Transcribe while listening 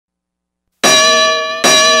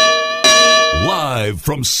Live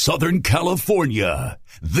from Southern California,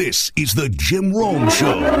 this is the Jim Rome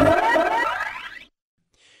Show.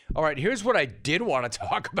 All right, here's what I did want to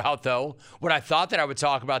talk about, though. What I thought that I would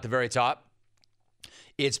talk about at the very top.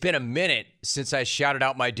 It's been a minute since I shouted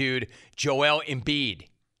out my dude, Joel Embiid.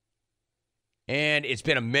 And it's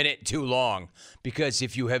been a minute too long, because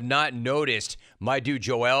if you have not noticed, my dude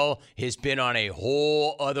Joel has been on a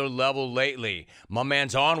whole other level lately. My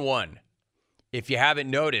man's on one. If you haven't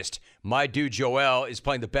noticed, my dude Joel is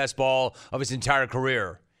playing the best ball of his entire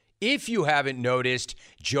career. If you haven't noticed,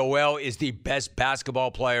 Joel is the best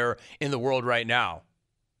basketball player in the world right now.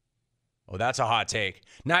 Oh, that's a hot take.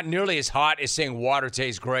 Not nearly as hot as saying water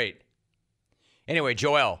tastes great. Anyway,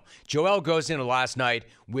 Joel goes into last night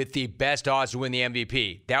with the best odds to win the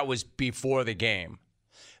MVP. That was before the game.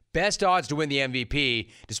 Best odds to win the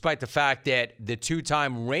MVP, despite the fact that the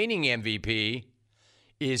two-time reigning MVP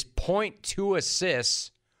is 0.2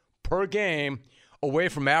 assists per game away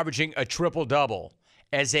from averaging a triple-double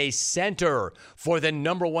as a center for the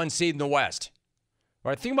number one seed in the West.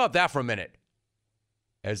 All right, think about that for a minute.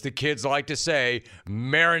 As the kids like to say,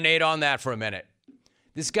 marinate on that for a minute.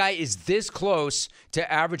 This guy is this close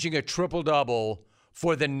to averaging a triple-double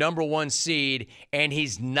for the number one seed, and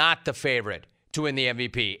he's not the favorite to win the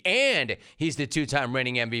MVP. And he's the two-time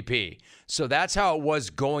reigning MVP. So that's how it was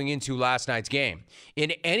going into last night's game.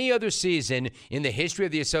 In any other season in the history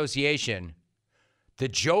of the association, the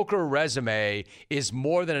Joker resume is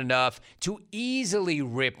more than enough to easily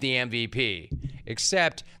rip the MVP.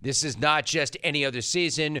 Except this is not just any other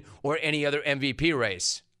season or any other MVP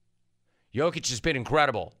race. Jokic has been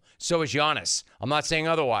incredible. So is Giannis. I'm not saying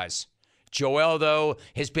otherwise. Joel, though,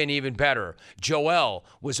 has been even better. Joel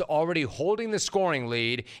was already holding the scoring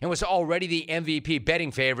lead and was already the MVP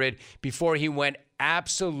betting favorite before he went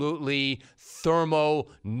absolutely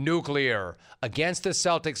thermonuclear against the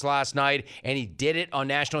Celtics last night, and he did it on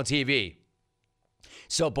national TV.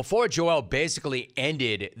 So before Joel basically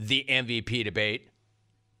ended the MVP debate,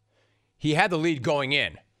 he had the lead going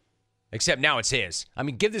in. Except now it's his. I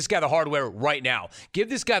mean, give this guy the hardware right now. Give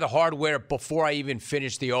this guy the hardware before I even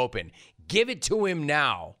finish the Open. Give it to him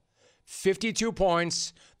now. 52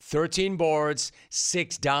 points, 13 boards,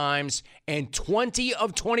 6 dimes, and 20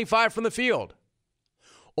 of 25 from the field.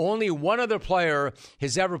 Only one other player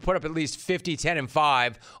has ever put up at least 50, 10, and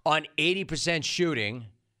 5 on 80% shooting.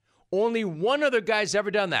 Only one other guy's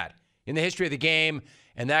ever done that in the history of the game,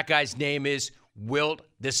 and that guy's name is Wilt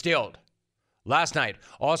Distilled. Last night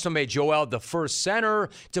also made Joel the first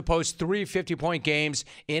center to post 3 50-point games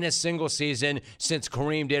in a single season since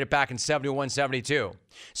Kareem did it back in 71-72.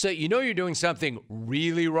 So you know you're doing something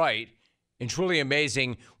really right and truly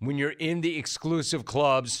amazing when you're in the exclusive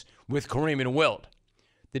clubs with Kareem and Wilt.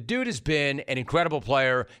 The dude has been an incredible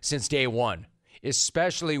player since day one,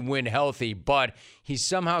 especially when healthy, but he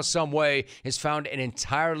somehow, some way has found an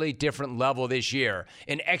entirely different level this year,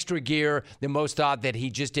 an extra gear than most thought that he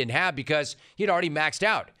just didn't have because he'd already maxed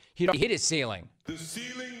out. He'd already hit his ceiling. The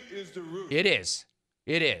ceiling is the roof. It is.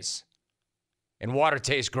 It is. And water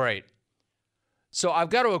tastes great. So I've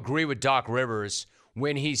got to agree with Doc Rivers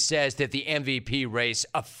when he says that the MVP race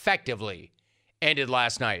effectively ended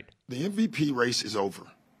last night. The MVP race is over.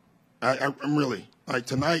 I'm really, like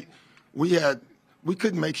tonight, we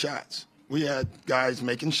couldn't make shots. We had guys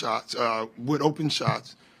making shots, with open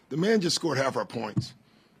shots. The man just scored half our points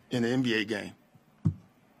in the NBA game.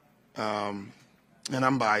 And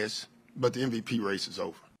I'm biased, but the MVP race is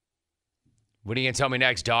over. What are you going to tell me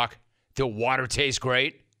next, Doc? The water tastes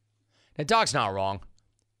great? Now, Doc's not wrong.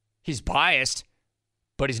 He's biased,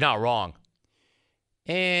 but he's not wrong.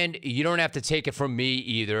 And you don't have to take it from me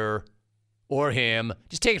either, or him.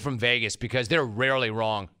 Just take it from Vegas because they're rarely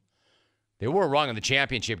wrong. They were wrong in the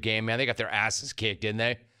championship game, man. They got their asses kicked, didn't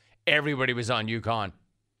they? Everybody was on UConn.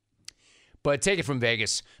 But take it from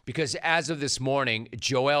Vegas because as of this morning,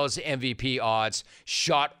 Joel's MVP odds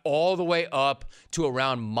shot all the way up to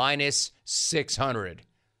around minus 600.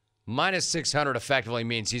 Minus 600 effectively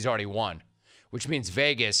means he's already won, which means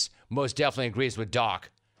Vegas most definitely agrees with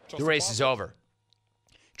Doc. The race is over.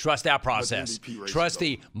 Trust that process. Trust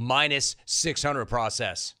the minus 600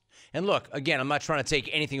 process. And look, again, I'm not trying to take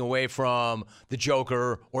anything away from the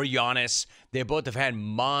Joker or Giannis. They both have had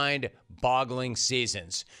mind-boggling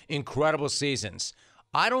seasons, incredible seasons.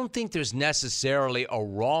 I don't think there's necessarily a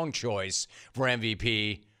wrong choice for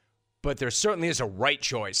MVP, but there certainly is a right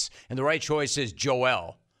choice, and the right choice is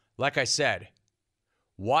Joel. Like I said,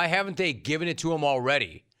 why haven't they given it to him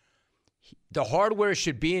already? The hardware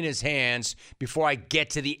should be in his hands before I get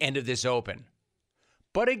to the end of this Open.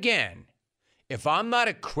 But again, if I'm not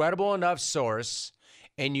a credible enough source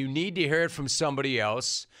and you need to hear it from somebody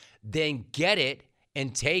else, then get it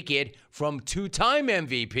and take it from two-time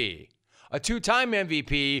MVP. A two-time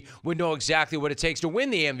MVP would know exactly what it takes to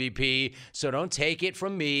win the MVP, so don't take it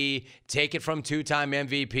from me. Take it from two-time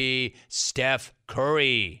MVP, Steph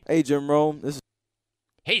Curry. Hey, Jim Rome.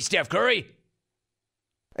 Hey, Steph Curry.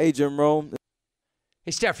 Hey, Jim Rome.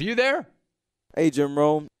 Hey, Steph, are you there? Hey, Jim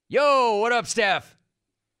Rome. Yo, what up, Steph?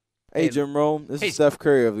 Hey, Jim Rome. This is Steph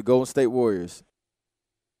Curry of the Golden State Warriors.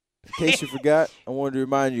 In case you forgot, I wanted to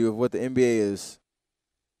remind you of what the NBA is.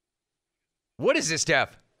 What is this,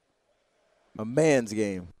 Steph? A man's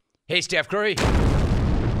game. Hey, Steph Curry.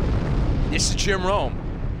 This is Jim Rome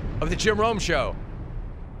of the Jim Rome Show.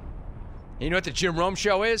 And you know what the Jim Rome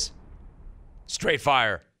Show is? Straight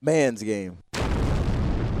fire. Man's game.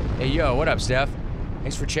 Hey, yo, what up, Steph?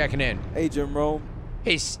 Thanks for checking in. Hey, Jim Rome.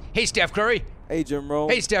 Hey, Steph Curry. Hey, Jim Rome.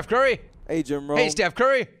 Hey, Steph Curry. Hey, Jim Rome. Hey, Steph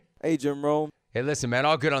Curry. Hey, Jim Rome. Hey, listen, man,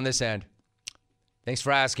 all good on this end. Thanks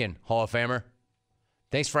for asking, Hall of Famer.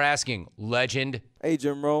 Thanks for asking, legend. Hey,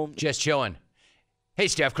 Jim Rome. Just chilling. Hey,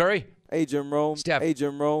 Steph Curry. Hey, Jim Rome. Steph. Hey,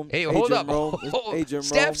 Jim Rome. Hey, hold up. Hey, Jim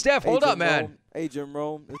Rome. Steph, hold up, man. Hey, Jim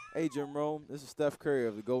Rome. Hey, Jim Rome. This is Steph Curry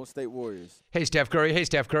of the Golden State Warriors. Hey, Steph Curry. Hey,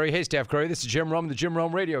 Steph Curry. Hey, Steph Curry. This is Jim Rome, the Jim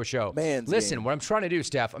Rome Radio Show. Listen, game. What I'm trying to do,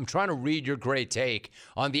 Steph, I'm trying to read your great take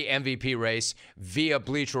on the MVP race via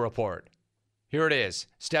Bleacher Report. Here it is.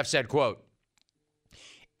 Steph said, quote,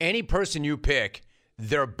 any person you pick,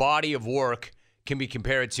 their body of work can be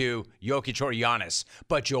compared to Jokic or Giannis.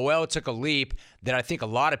 But Joel took a leap that I think a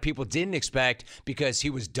lot of people didn't expect because he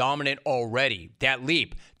was dominant already. That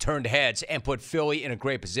leap turned heads and put Philly in a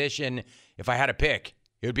great position. If I had to pick,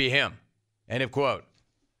 it would be him. End of quote.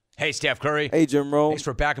 Hey, Steph Curry. Hey, Jim Rome. Thanks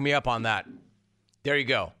for backing me up on that. There you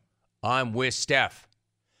go. I'm with Steph.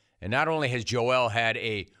 And not only has Joel had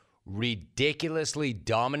a ridiculously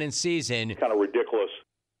dominant season. Kind of ridiculous.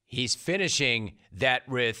 He's finishing that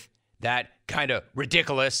with that kind of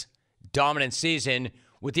ridiculous dominant season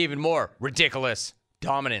with even more ridiculous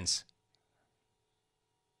dominance.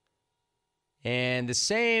 And the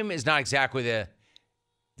same is not exactly to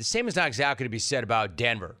be said about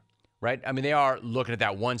Denver, right? I mean, they are looking at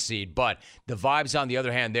that one seed, but the vibes on the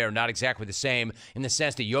other hand, they're not exactly the same in the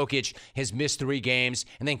sense that Jokic has missed 3 games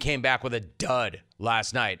and then came back with a dud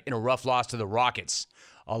last night in a rough loss to the Rockets.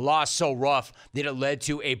 A loss so rough that it led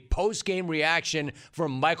to a post-game reaction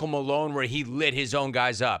from Michael Malone where he lit his own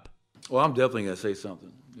guys up. Well, I'm definitely going to say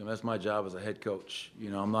something. That's my job as a head coach.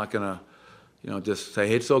 I'm not going to, just say,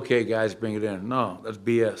 hey, it's okay, guys, bring it in. No, that's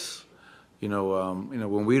BS.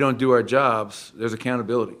 When we don't do our jobs, there's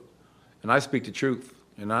accountability. And I speak the truth.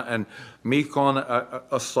 And me calling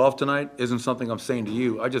us soft tonight isn't something I'm saying to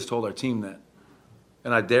you. I just told our team that.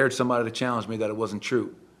 And I dared somebody to challenge me that it wasn't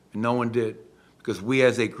true. And no one did. Because we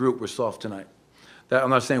as a group were soft tonight. I'm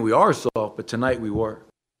not saying we are soft, but tonight we were.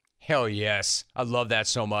 Hell yes. I love that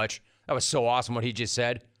so much. That was so awesome what he just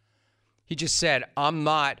said. He just said, I'm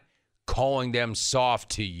not calling them soft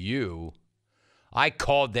to you. I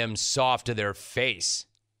called them soft to their face.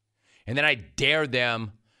 And then I dared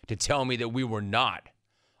them to tell me that we were not.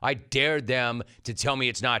 I dared them to tell me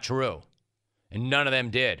it's not true. And none of them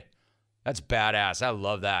did. That's badass. I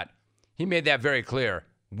love that. He made that very clear.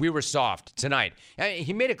 We were soft tonight.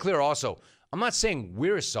 He made it clear also, I'm not saying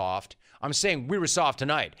we're soft. I'm saying we were soft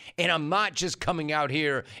tonight. And I'm not just coming out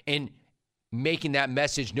here and making that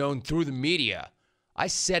message known through the media. I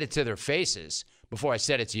said it to their faces before I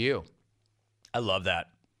said it to you. I love that.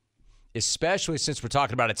 Especially since we're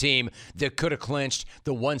talking about a team that could have clinched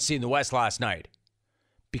the 1 seed in the West last night.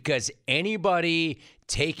 Because anybody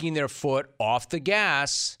taking their foot off the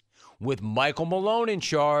gas with Michael Malone in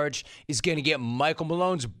charge is going to get Michael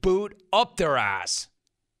Malone's boot up their ass.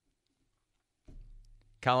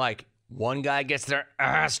 Kind of like one guy gets their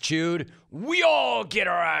ass chewed, we all get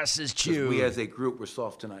our asses chewed. We as a group were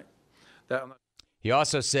soft tonight. He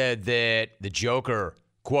also said that the Joker,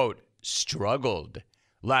 quote, struggled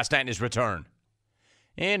last night in his return.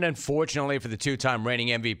 And unfortunately for the 2-time reigning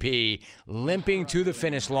MVP, limping to the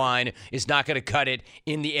finish line is not going to cut it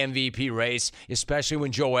in the MVP race, especially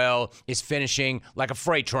when Joel is finishing like a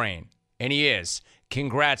freight train. And he is.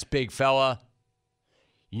 Congrats, big fella.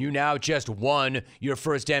 You now just won your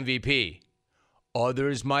first MVP.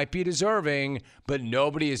 Others might be deserving, but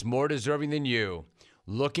nobody is more deserving than you.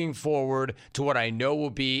 Looking forward to what I know will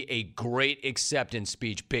be a great acceptance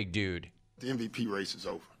speech, big dude. The MVP race is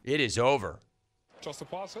over. It is over. Trust the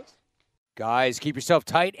process. Guys, keep yourself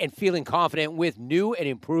tight and feeling confident with new and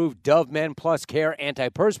improved Dove Men Plus Care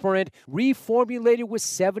Antiperspirant, reformulated with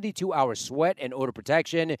 72-hour sweat and odor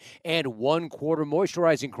protection and 1/4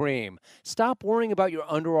 moisturizing cream. Stop worrying about your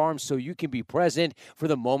underarms so you can be present for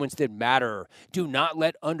the moments that matter. Do not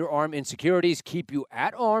let underarm insecurities keep you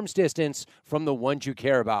at arm's distance from the ones you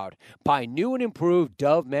care about. Buy new and improved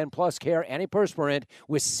Dove Men Plus Care Antiperspirant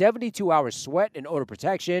with 72-hour sweat and odor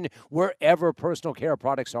protection wherever personal care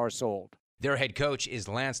products are sold. Their head coach is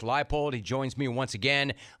Lance Leipold. He joins me once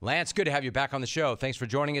again. Lance, good to have you back on the show. Thanks for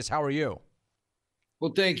joining us. How are you?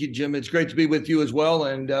 Well, thank you, Jim. It's great to be with you as well,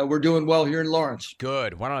 and we're doing well here in Lawrence.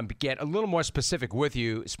 Good. Why don't I get a little more specific with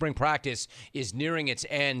you? Spring practice is nearing its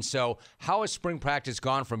end, so how has spring practice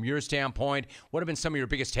gone from your standpoint? What have been some of your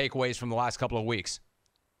biggest takeaways from the last couple of weeks?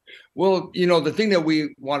 Well, the thing that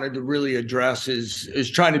we wanted to really address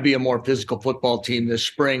is trying to be a more physical football team this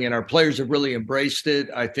spring, and our players have really embraced it.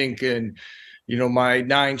 I think in my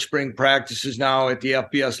 9 spring practices now at the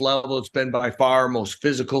FBS level, it's been by far our most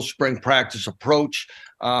physical spring practice approach.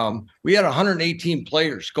 We had 118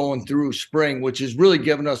 players going through spring, which has really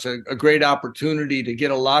given us a great opportunity to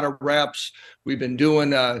get a lot of reps. We've been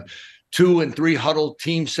doing 2 and 3 huddle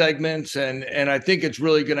team segments. And I think it's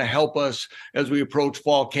really going to help us as we approach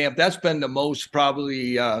fall camp. That's been the most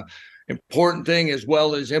probably important thing, as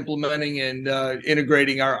well as implementing and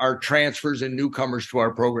integrating our transfers and newcomers to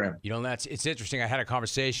our program. It's interesting. I had a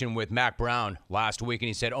conversation with Mac Brown last week, and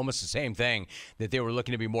he said almost the same thing, that they were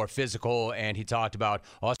looking to be more physical, and he talked about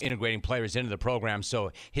us integrating players into the program.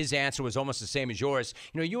 So his answer was almost the same as yours.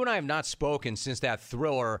 You and I have not spoken since that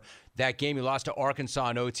thriller, that game you lost to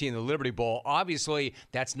Arkansas in OT in the Liberty Bowl. Obviously,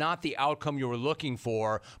 that's not the outcome you were looking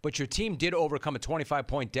for, but your team did overcome a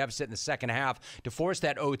 25-point deficit in the second half to force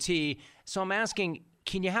that OT. So I'm asking,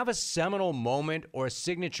 can you have a seminal moment or a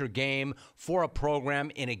signature game for a program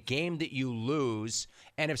in a game that you lose?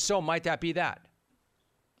 And if so, might that be that?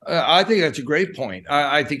 I think that's a great point.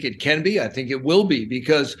 I think it can be. I think it will be,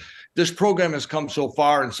 because this program has come so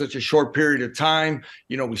far in such a short period of time.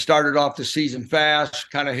 We started off the season fast,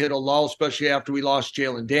 kind of hit a lull, especially after we lost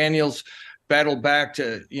Jalen Daniels, battled back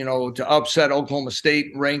to upset Oklahoma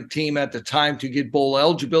State ranked team at the time to get bowl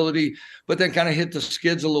eligibility, but then kind of hit the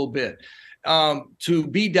skids a little bit. To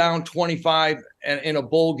be down 25 in a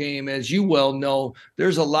bowl game, as you well know,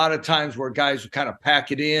 there's a lot of times where guys kind of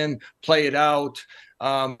pack it in, play it out,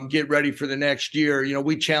 get ready for the next year.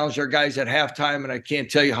 We challenged our guys at halftime, and I can't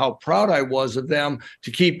tell you how proud I was of them to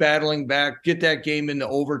keep battling back, get that game into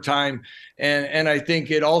overtime. And I think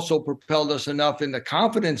it also propelled us enough in the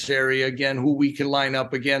confidence area, again, who we can line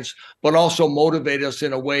up against, but also motivate us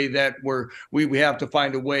in a way that we have to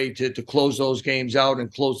find a way to close those games out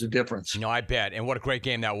and close the difference. I bet. And what a great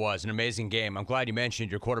game that was. An amazing game. I'm glad you mentioned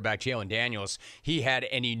your quarterback, Jalen Daniels. He had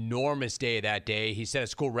an enormous day that day. He set a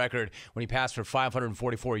school record when he passed for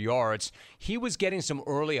 544 yards. He was getting some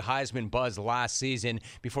early Heisman buzz last season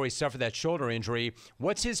before he suffered that shoulder injury.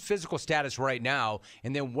 What's his physical status right now?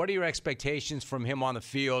 And then what are your expectations from him on the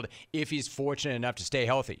field if he's fortunate enough to stay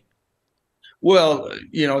healthy? Well,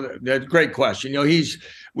 that's a great question.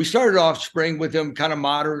 We started off spring with him kind of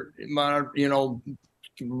moderate,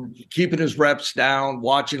 keeping his reps down,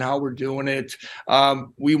 watching how we're doing it.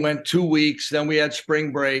 We went 2 weeks, then we had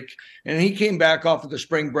spring break, and he came back off of the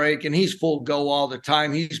spring break, and he's full go all the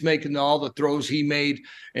time. He's making all the throws he made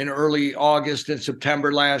in early August and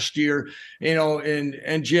September last year.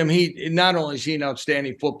 And Jim, he not only is he an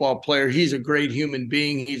outstanding football player, he's a great human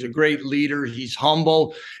being. He's a great leader. He's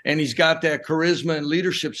humble, and he's got that charisma and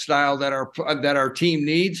leadership style that our team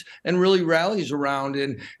needs and really rallies around.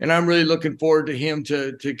 And I'm really looking forward to him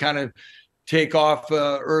to kind of take off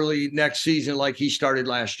early next season like he started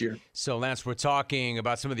last year. So, Lance, we're talking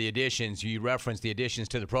about some of the additions. You referenced the additions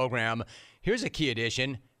to the program. Here's a key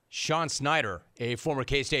addition. Sean Snyder, a former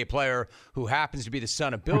K-State player who happens to be the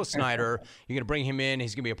son of Bill Snyder. You're going to bring him in.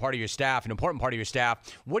 He's going to be a part of your staff, an important part of your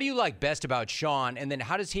staff. What do you like best about Sean? And then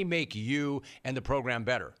how does he make you and the program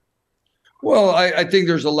better? Well, I think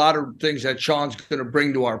there's a lot of things that Sean's going to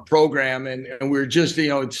bring to our program. And we're just,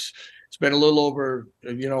 it's been a little over,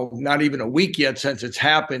 not even a week yet since it's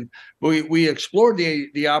happened. But we explored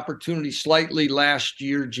the opportunity slightly last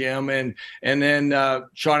year, Jim, and then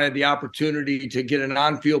Sean had the opportunity to get an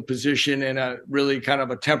on-field position in a really kind of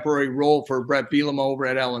a temporary role for Brett Bielema over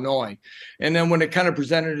at Illinois. And then when it kind of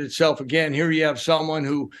presented itself again, here you have someone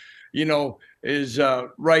who, is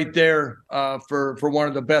right there for one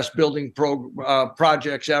of the best building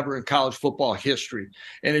projects ever in college football history.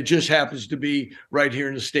 And it just happens to be right here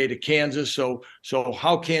in the state of Kansas. So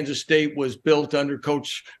how Kansas State was built under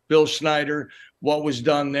Coach Bill Snyder what was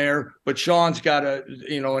done there. But Sean's got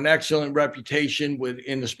an excellent reputation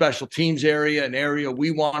in the special teams area, an area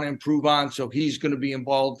we want to improve on. So he's going to be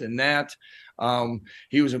involved in that.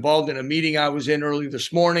 He was involved in a meeting I was in early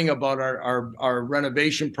this morning about our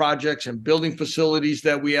renovation projects and building facilities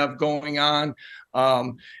that we have going on.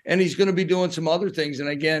 And he's going to be doing some other things. And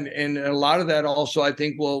again, and a lot of that also, I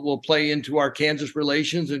think will play into our Kansas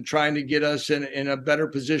relations and trying to get us in a better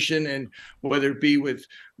position. And whether it be with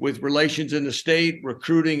relations in the state,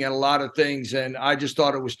 recruiting, and a lot of things. And I just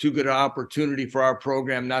thought it was too good an opportunity for our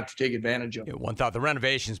program not to take advantage of. Yeah, one thought, the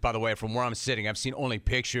renovations, by the way, from where I'm sitting, I've seen only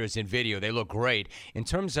pictures and video. They look great. In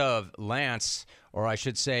terms of Lance, or I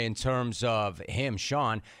should say in terms of him,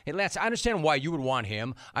 Sean, hey, Lance, I understand why you would want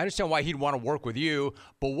him. I understand why he'd want to work with you.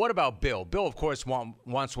 But what about Bill? Bill, of course,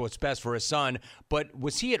 wants what's best for his son. But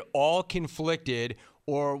was he at all conflicted,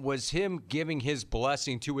 or was him giving his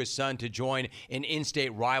blessing to his son to join an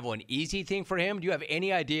in-state rival an easy thing for him? Do you have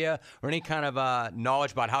any idea or any kind of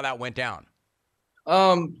knowledge about how that went down?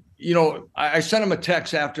 I sent him a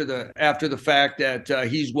text after the fact that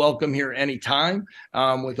he's welcome here anytime,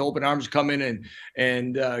 with open arms, come in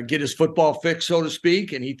and get his football fix, so to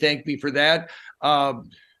speak. And he thanked me for that.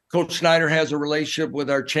 Coach Snyder has a relationship with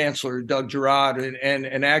our chancellor, Doug Girard,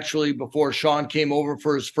 and actually before Sean came over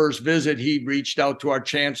for his first visit, he reached out to our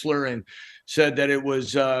chancellor and said that it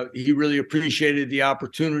was he really appreciated the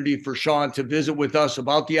opportunity for Sean to visit with us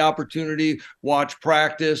about the opportunity, watch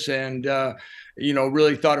practice, and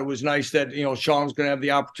really thought it was nice that Sean's going to have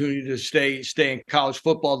the opportunity to stay in college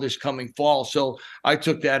football this coming fall. So I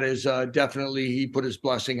took that as definitely he put his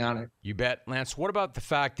blessing on it. You bet, Lance. What about the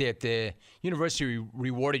fact that the university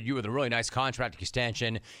rewarded you with a really nice contract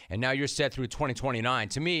extension, and now you're set through 2029?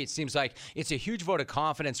 To me, it seems like it's a huge vote of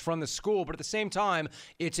confidence from the school, but at the same time,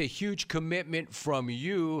 it's a huge commitment from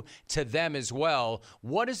you to them as well.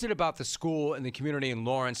 What is it about the school and the community in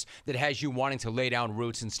Lawrence that has you wanting to lay down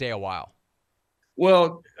roots and stay a while?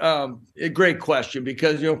 Well, a great question,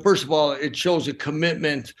 because, first of all, it shows a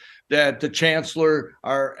commitment that the chancellor,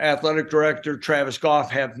 our athletic director, Travis Goff,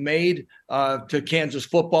 have made to Kansas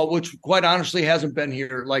football, which quite honestly hasn't been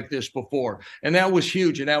here like this before. And that was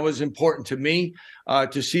huge. And that was important to me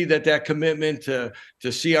to see that commitment,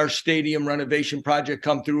 to see our stadium renovation project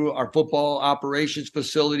come through, our football operations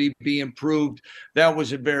facility be improved. That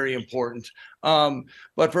was very important.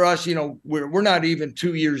 But for us, we're not even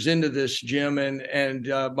 2 years into this, Jim, and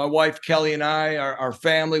my wife Kelly and I, our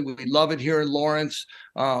family, we love it here in Lawrence.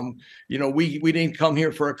 We didn't come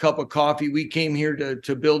here for a cup of coffee. We came here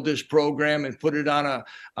to build this program and put it on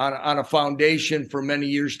a foundation for many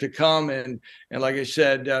years to come. And like I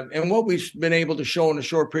said, and what we've been able to show in a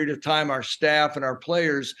short period of time, our staff and our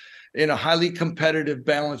players, in a highly competitive,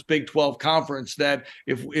 balanced Big 12 conference, that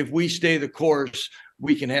if we stay the course,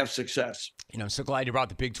 we can have success. I'm so glad you brought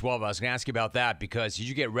the Big 12. I was going to ask you about that, because as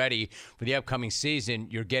you get ready for the upcoming season,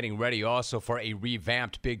 you're getting ready also for a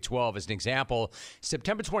revamped Big 12. As an example,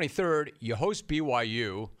 September 23rd, you host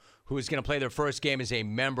BYU, who is going to play their first game as a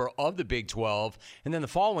member of the Big 12. And then the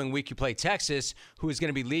following week, you play Texas, who is going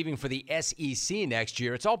to be leaving for the SEC next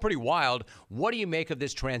year. It's all pretty wild. What do you make of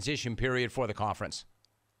this transition period for the conference?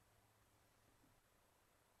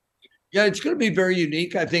 Yeah, it's going to be very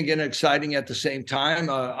unique, I think, and exciting at the same time.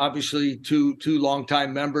 Obviously, two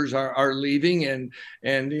longtime members are leaving, and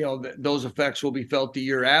those effects will be felt the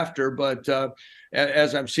year after. But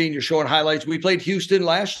as I'm seeing, you're showing highlights. We played Houston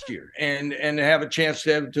last year, and have a chance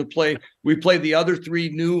to play. We played the other three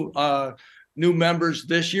new members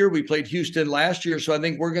this year. We played Houston last year, so I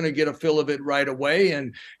think we're going to get a feel of it right away,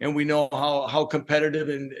 and we know how competitive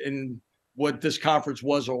and what this conference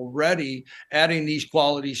was already. Adding these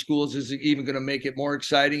quality schools is even going to make it more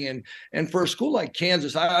exciting. And for a school like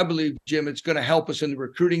Kansas, I believe, Jim, it's going to help us in the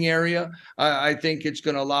recruiting area. I think it's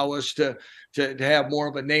going to allow us to have more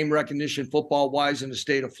of a name recognition football-wise in the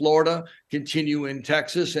state of Florida, continue in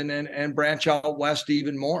Texas, and branch out west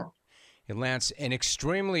even more. And Lance, an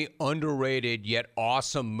extremely underrated yet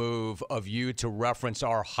awesome move of you to reference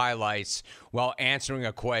our highlights while answering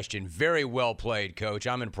a question. Very well played, Coach.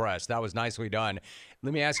 I'm impressed. That was nicely done.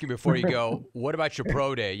 Let me ask you before you go, what about your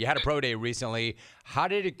pro day? You had a pro day recently. How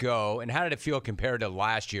did it go, and how did it feel compared to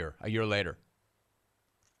last year, a year later?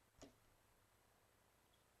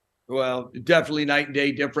 Well, definitely night and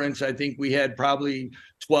day difference. I think we had probably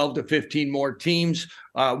 12 to 15 more teams.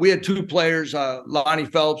 We had two players, Lonnie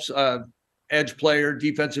Phelps, edge player,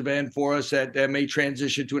 defensive end for us that may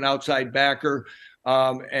transition to an outside backer.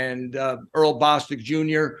 and Earl Bostic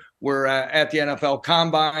Jr. were at the NFL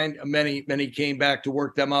Combine. Many came back to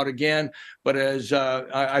work them out again. But as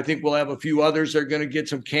I think we'll have a few others that are going to get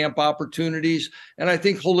some camp opportunities. And I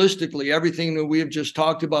think holistically, everything that we have just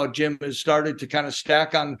talked about, Jim, has started to kind of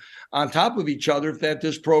stack on top of each other, that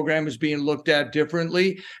this program is being looked at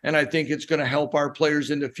differently. And I think it's going to help our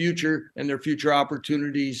players in the future and their future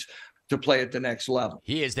opportunities to play at the next level.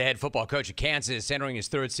 He is the head football coach of Kansas, entering his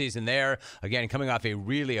third season there. Again, coming off a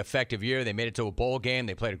really effective year. They made it to a bowl game.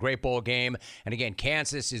 They played a great bowl game. And again,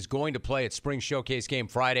 Kansas is going to play its spring showcase game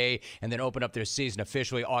Friday and then open up their season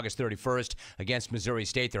officially August 31st against Missouri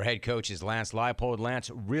State. Their head coach is Lance Leipold.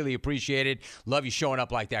 Lance, really appreciate it. Love you showing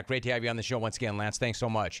up like that. Great to have you on the show once again, Lance. Thanks so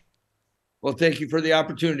much. Well, thank you for the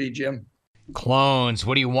opportunity, Jim. Clones,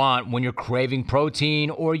 what do you want when you're craving protein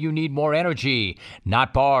or you need more energy?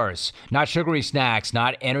 Not bars, not sugary snacks,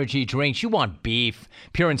 not energy drinks. You want beef,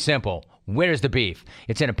 pure and simple. Where's the beef?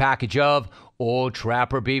 It's in a package of Old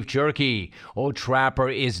Trapper beef jerky. Old Trapper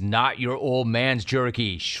is not your old man's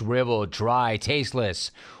jerky, shriveled, dry,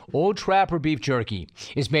 tasteless. Old Trapper beef jerky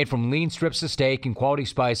is made from lean strips of steak and quality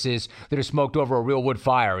spices that are smoked over a real wood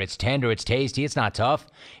fire. It's tender, it's tasty, it's not tough.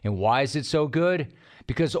 And why is it so good?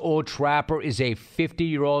 Because Old Trapper is a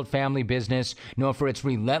 50-year-old family business known for its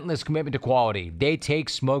relentless commitment to quality. They take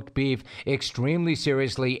smoked beef extremely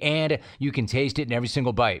seriously, and you can taste it in every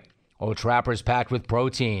single bite. Old Trapper is packed with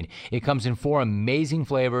protein. It comes in 4 amazing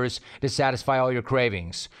flavors to satisfy all your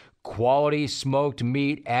cravings. Quality smoked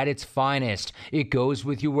meat at its finest. It goes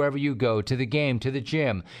with you wherever you go, to the game, to the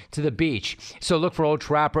gym, to the beach. So look for Old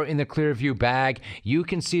Trapper in the Clearview bag. You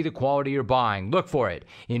can see the quality you're buying. Look for it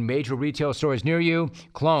in major retail stores near you.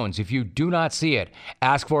 Clones, if you do not see it,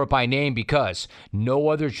 ask for it by name because no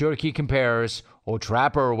other jerky compares. Old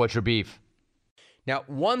Trapper, or what's your beef? Now,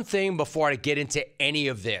 one thing before I get into any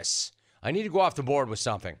of this, I need to go off the board with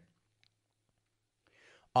something.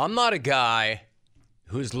 I'm not a guy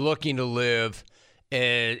who's looking to live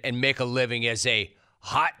and make a living as a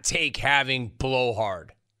hot take having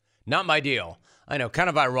blowhard. Not my deal. I know, kind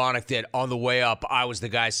of ironic that on the way up, I was the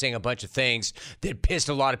guy saying a bunch of things that pissed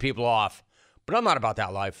a lot of people off. But I'm not about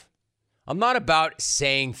that life. I'm not about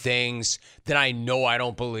saying things that I know I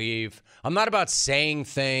don't believe. I'm not about saying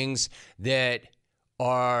things that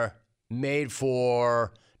are made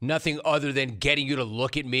for nothing other than getting you to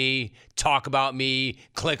look at me, talk about me,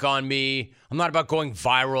 click on me. I'm not about going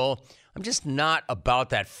viral. I'm just not about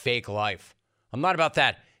that fake life. I'm not about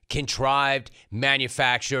that contrived,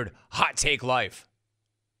 manufactured, hot take life.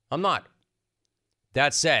 I'm not.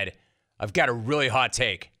 That said, I've got a really hot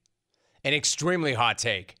take, an extremely hot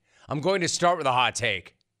take. I'm going to start with a hot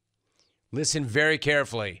take. Listen very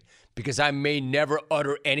carefully, because I may never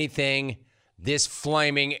utter anything this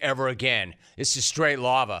flaming ever again. This is straight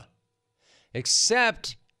lava.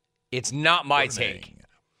 Except it's not my take.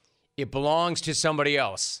 It belongs to somebody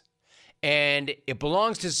else. And it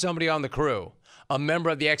belongs to somebody on the crew, a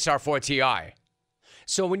member of the XR4TI.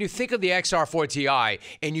 So when you think of the XR4TI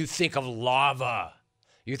and you think of lava,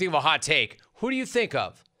 you think of a hot take, who do you think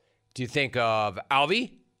of? Do you think of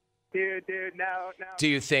Alvy? Dude, no. Do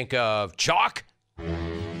you think of Chalk?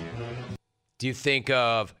 Do you think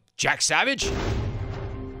of Jack Savage?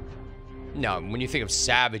 No, when you think of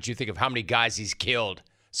Savage, you think of how many guys he's killed.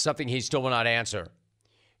 Something he still will not answer.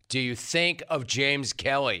 Do you think of James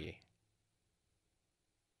Kelly?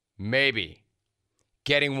 Maybe.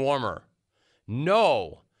 Getting warmer.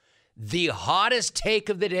 No. The hottest take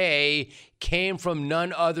of the day came from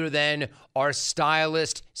none other than our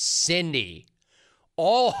stylist, Cindy.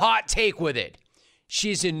 All hot take with it.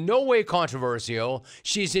 She's in no way controversial.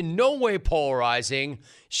 She's in no way polarizing.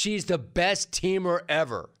 She's the best teamer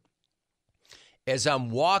ever. As I'm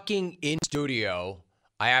walking in studio,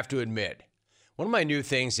 I have to admit, one of my new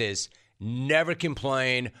things is never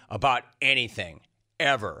complain about anything,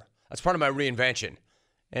 ever. That's part of my reinvention.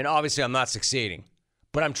 And obviously I'm not succeeding,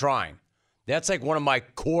 but I'm trying. That's like one of my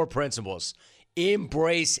core principles.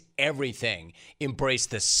 Embrace everything. Embrace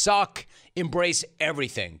the suck. Embrace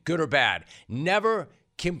everything, good or bad. Never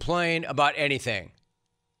complain about anything.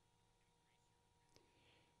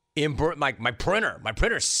 My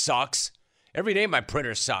printer sucks. Every day my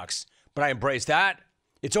printer sucks, but I embrace that.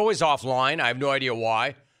 It's always offline. I have no idea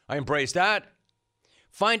why. I embrace that.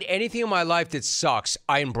 Find anything in my life that sucks,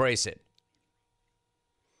 I embrace it.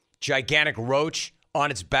 Gigantic roach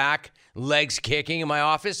on its back, legs kicking in my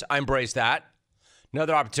office, I embrace that.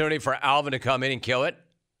 Another opportunity for Alvin to come in and kill it.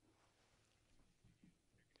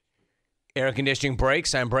 Air conditioning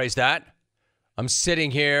breaks, I embrace that. I'm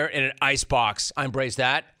sitting here in an ice box, I embrace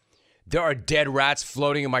that. There are dead rats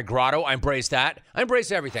floating in my grotto, I embrace that. I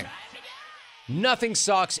embrace everything. Nothing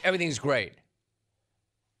sucks. Everything's great.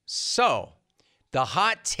 So, the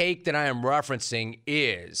hot take that I am referencing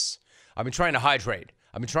is I've been trying to hydrate.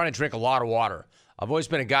 I've been trying to drink a lot of water. I've always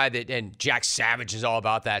been a guy that, and Jack Savage is all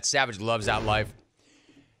about that. Savage loves that life.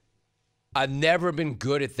 I've never been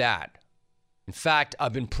good at that. In fact,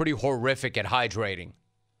 I've been pretty horrific at hydrating.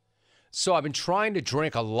 So I've been trying to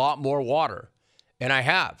drink a lot more water, and I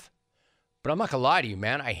have. But I'm not going to lie to you,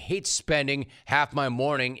 man. I hate spending half my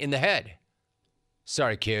morning in the head.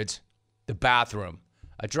 Sorry, kids. The bathroom.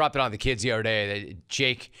 I dropped it on the kids the other day.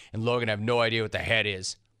 Jake and Logan have no idea what the head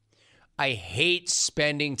is. I hate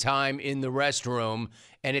spending time in the restroom,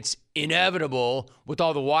 and it's inevitable with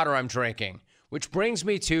all the water I'm drinking. Which brings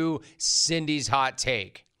me to Cindy's hot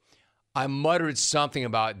take. I muttered something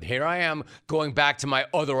about, here I am going back to my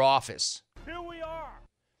other office. Here we are.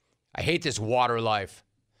 I hate this water life.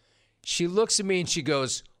 She looks at me and she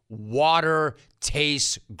goes, water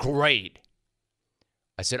tastes great.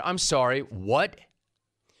 I said, I'm sorry, what?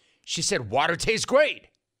 She said, water tastes great.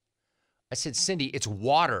 I said, Cindy, it's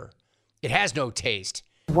water. It has no taste.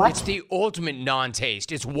 What? It's the ultimate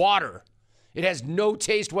non-taste. It's water. It has no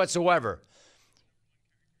taste whatsoever.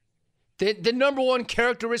 The number one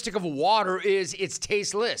characteristic of water is it's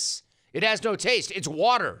tasteless. It has no taste. It's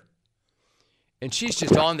water. And she's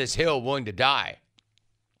just on this hill willing to die.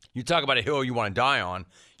 You talk about a hill you want to die on.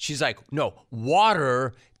 She's like, no,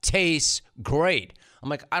 water tastes great. I'm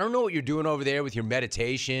like, I don't know what you're doing over there with your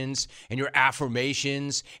meditations and your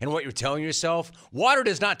affirmations and what you're telling yourself. Water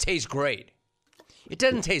does not taste great. It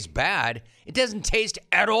doesn't taste bad. It doesn't taste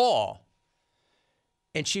at all.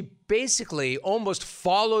 And she basically almost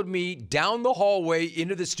followed me down the hallway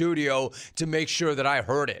into the studio to make sure that I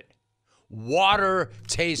heard it. Water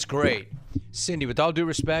tastes great. Cindy, with all due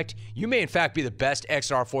respect, you may in fact be the best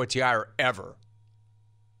XR4 TIer ever.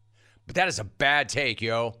 But that is a bad take,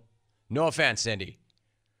 yo. No offense, Cindy.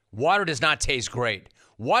 Water does not taste great.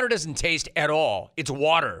 Water doesn't taste at all. It's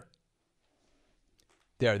water.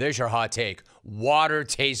 There's your hot take. Water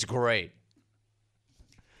tastes great.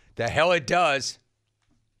 The hell it does.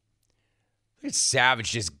 Look at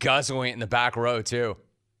Savage just guzzling it in the back row, too.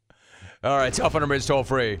 All right, telephone number is toll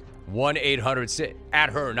free. 1-800-SIT.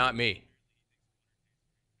 At her, not me.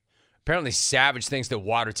 Apparently, Savage thinks that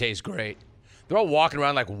water tastes great. They're all walking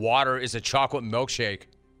around like water is a chocolate milkshake.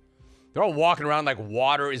 They're all walking around like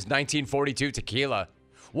water is 1942 tequila.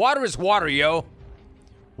 Water is water, yo.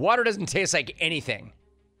 Water doesn't taste like anything.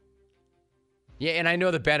 Yeah, and I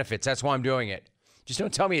know the benefits. That's why I'm doing it. Just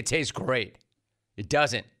don't tell me it tastes great. It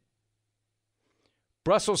doesn't.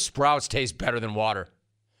 Brussels sprouts taste better than water.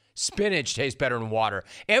 Spinach tastes better than water.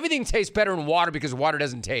 Everything tastes better than water because water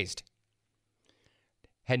doesn't taste.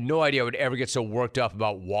 Had no idea I would ever get so worked up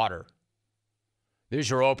about water. There's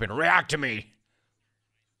your open. React to me.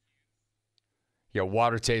 Yeah,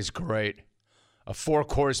 water tastes great. A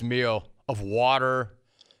 4-course meal of water.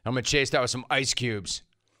 I'm going to chase that with some ice cubes.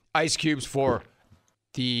 Ice cubes for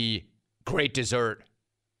the great dessert.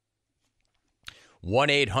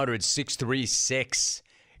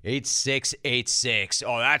 1-800-636-8686.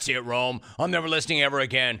 Oh, that's it, Rome. I'm never listening ever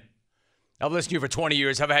again. I've listened to you for 20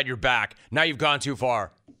 years. I've had your back. Now you've gone too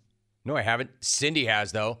far. No, I haven't. Cindy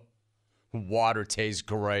has, though. Water tastes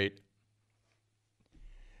great.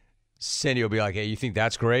 Cindy will be like, hey, you think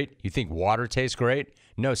that's great? You think water tastes great?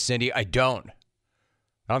 No, Cindy, I don't. I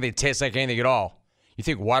don't think it tastes like anything at all. You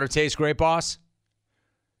think water tastes great, boss?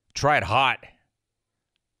 Try it hot.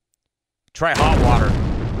 Try hot water.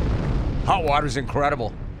 Hot water's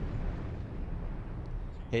incredible.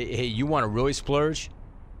 Hey, you want to really splurge?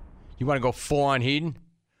 You want to go full on heating?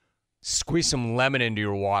 Squeeze some lemon into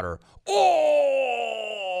your water.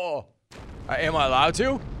 Oh! Am I allowed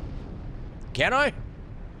to? Can I?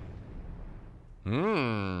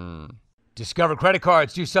 Discover credit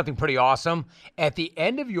cards do something pretty awesome. At the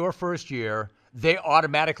end of your first year, they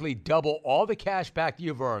automatically double all the cash back that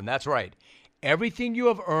you've earned. That's right. Everything you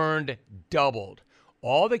have earned doubled.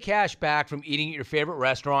 All the cash back from eating at your favorite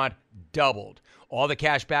restaurant doubled. All the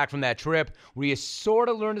cash back from that trip where you sort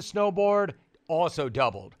of learned to snowboard also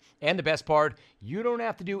doubled. And the best part, you don't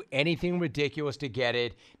have to do anything ridiculous to get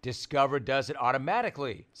it. Discover does it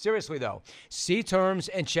automatically. Seriously, though. See terms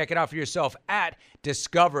and check it out for yourself at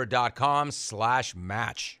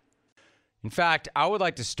discover.com/match. In fact, I would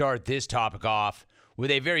like to start this topic off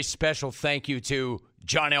with a very special thank you to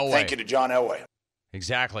John Elway. Thank you to John Elway.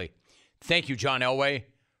 Exactly. Thank you, John Elway,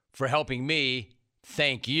 for helping me.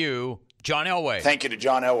 Thank you, John Elway. Thank you to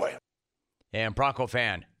John Elway. And Bronco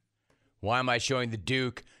fan, why am I showing the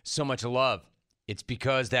Duke so much love? It's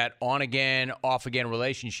because that on-again, off-again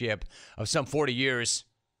relationship of some 40 years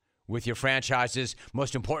with your franchise's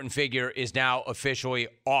most important figure is now officially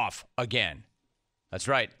off again. That's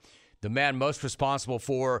right. The man most responsible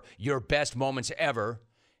for your best moments ever,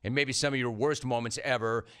 and maybe some of your worst moments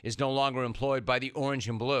ever, is no longer employed by the Orange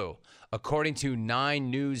and Blue. According to 9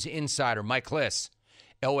 News insider Mike Kliss,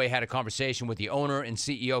 Elway had a conversation with the owner and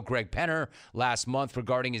CEO Greg Penner last month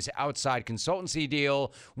regarding his outside consultancy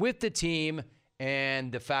deal with the team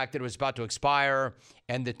and the fact that it was about to expire,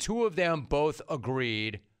 and the two of them both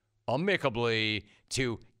agreed amicably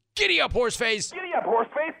to giddy up, horseface. Giddy up,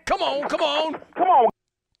 horseface. Come on, come on. Come on.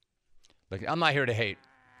 Look, I'm not here to hate.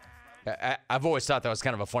 I've always thought that was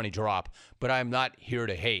kind of a funny drop, but I'm not here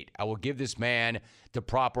to hate. I will give this man the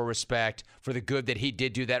proper respect for the good that he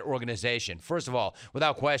did do that organization. First of all,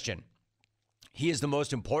 without question, he is the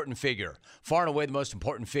most important figure, far and away the most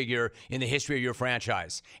important figure in the history of your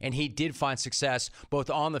franchise. And he did find success both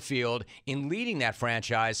on the field in leading that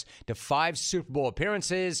franchise to 5 Super Bowl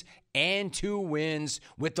appearances and 2 wins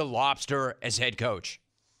with the Lobster as head coach.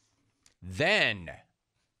 Then,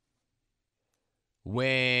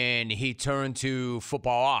 when he turned to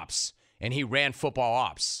football ops and he ran football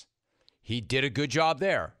ops, he did a good job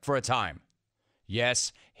there for a time.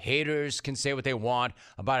 Yes, haters can say what they want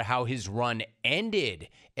about how his run ended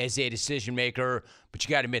as a decision maker, but you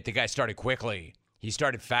got to admit the guy started quickly. He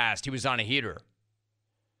started fast. He was on a heater.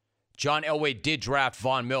 John Elway did draft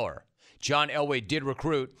Von Miller. John Elway did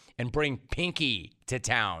recruit and bring Pinky to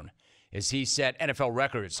town as he set NFL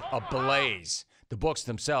records ablaze. The books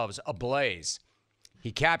themselves ablaze.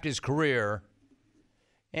 He capped his career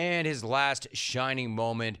and his last shining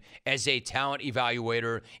moment as a talent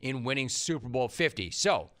evaluator in winning Super Bowl 50.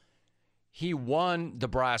 So, he won the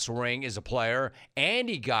brass ring as a player, and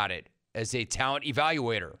he got it as a talent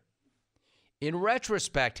evaluator. In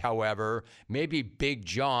retrospect, however, maybe Big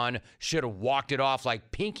John should have walked it off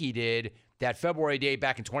like Pinky did that February day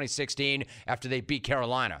back in 2016 after they beat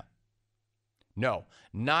Carolina. No,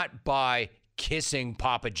 not by kissing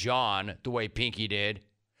Papa John the way Pinky did,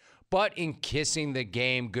 but in kissing the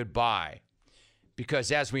game goodbye. Because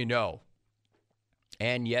as we know,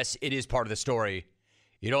 and yes, it is part of the story,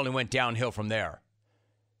 it only went downhill from there.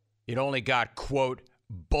 It only got, quote,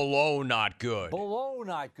 below not good. Below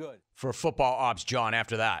not good. For football ops John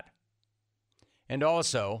after that. And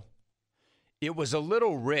also, it was a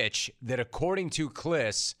little rich that according to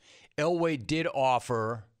Kliss, Elway did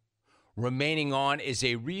offer remaining on as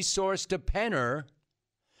a resource to Penner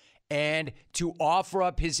and to offer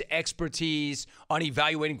up his expertise on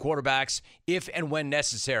evaluating quarterbacks if and when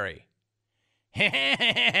necessary. That's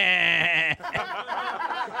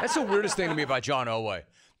the weirdest thing to me about John Elway.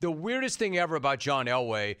 The weirdest thing ever about John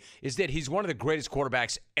Elway is that he's one of the greatest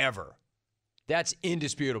quarterbacks ever. That's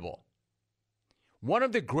indisputable. One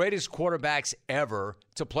of the greatest quarterbacks ever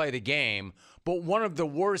to play the game, but one of the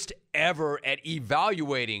worst ever at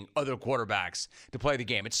evaluating other quarterbacks to play the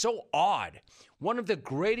game. It's so odd. One of the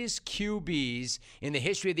greatest QBs in the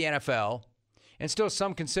history of the NFL, and still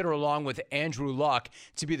some consider along with Andrew Luck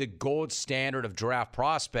to be the gold standard of draft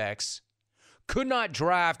prospects, could not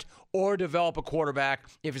draft or develop a quarterback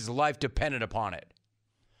if his life depended upon it.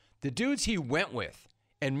 The dudes he went with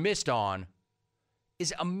and missed on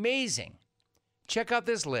is amazing. Check out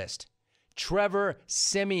this list. Trevor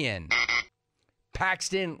Siemian,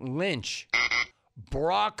 Paxton Lynch,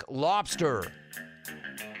 Brock Lobster.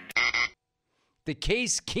 The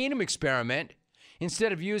Case Keenum experiment,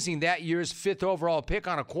 instead of using that year's 5th overall pick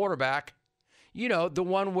on a quarterback, you know, the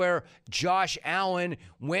one where Josh Allen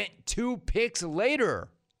went 2 picks later.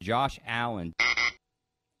 Josh Allen.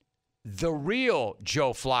 The real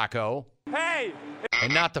Joe Flacco. Hey!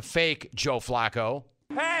 And not the fake Joe Flacco.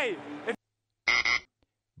 Hey!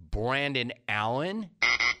 Brandon Allen.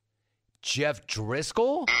 Jeff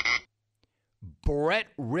Driscoll. Brett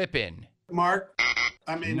Rippon. Not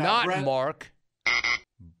Brett. Mark.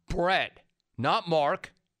 Brett. Not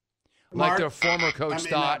Mark. Like their former coach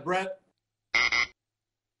thought. Brett.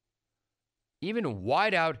 Even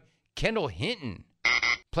wideout Kendall Hinton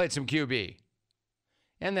played some QB.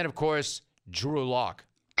 And then, of course, Drew Lock.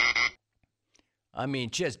 I mean,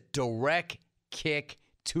 just direct kick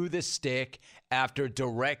to the stick after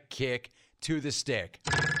direct kick to the stick.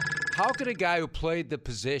 How could a guy who played the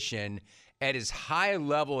position at as high a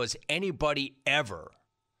level as anybody ever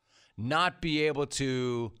not be able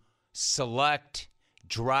to select,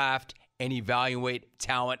 draft, and evaluate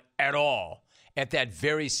talent at all at that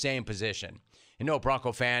very same position? And no,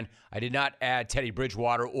 Bronco fan, I did not add Teddy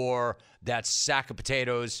Bridgewater or that sack of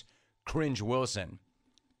potatoes, Cringe Wilson,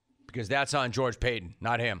 because that's on George Payton,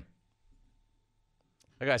 not him.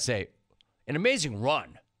 I got to say, an amazing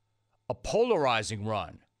run, a polarizing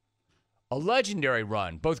run, A legendary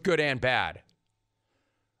run, both good and bad.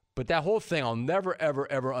 But that whole thing, I'll never,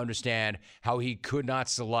 ever, ever understand how he could not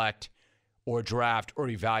select or draft or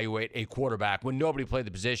evaluate a quarterback when nobody played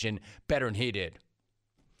the position better than he did.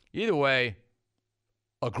 Either way,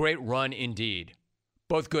 a great run indeed,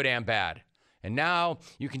 both good and bad. And now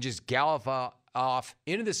you can just gallop off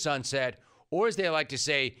into the sunset, or as they like to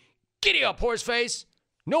say, giddy up, horseface.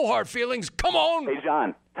 No hard feelings. Come on. Hey,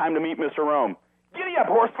 John, time to meet Mr. Rome. Giddy up,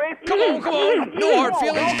 horseface. Come on, come on. No hard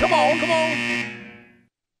feelings. Come on, come on.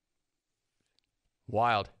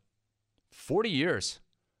 Wild. 40 years.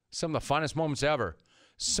 Some of the finest moments ever.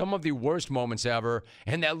 Some of the worst moments ever.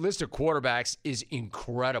 And that list of quarterbacks is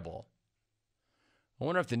incredible. I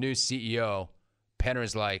wonder if the new CEO, Penner,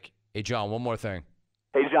 is like, hey, John, one more thing.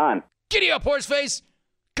 Hey, John. Giddy up, horseface.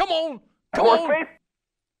 Come on. Come horseface.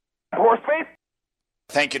 on. Horseface.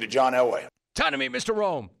 Thank you to John Elway. Time to meet Mr.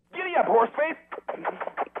 Rome. Giddy up, horseface.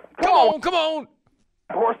 Come on, come on.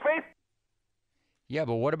 Horseface. Yeah,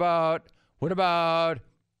 but what about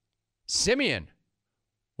Simeon?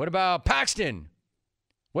 What about Paxton?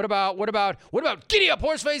 What about giddy up,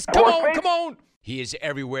 horseface? Come on, come on. He is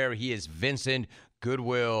everywhere. He is Vincent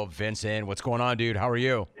Goodwill. Vincent, what's going on, dude? How are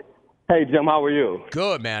you? Hey, Jim, how are you?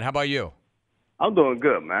 Good, man. How about you? I'm doing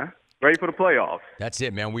good, man. Ready for the playoffs. That's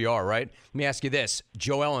it, man. We are, right? Let me ask you this.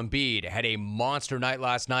 Joel Embiid had a monster night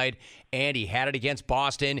last night, and he had it against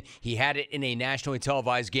Boston. He had it in a nationally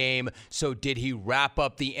televised game. So did he wrap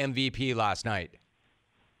up the MVP last night?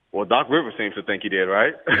 Well, Doc Rivers seems to think he did,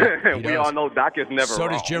 right? Yeah, we all know Doc is never so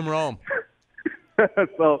wrong. Does Jim Rome.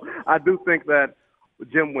 So I do think that,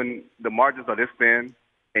 Jim, when the margins are this thin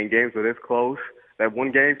and games are this close, that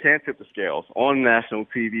one game can tip the scales on national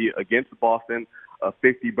TV against Boston, a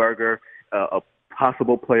 50-burger, a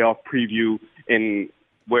possible playoff preview in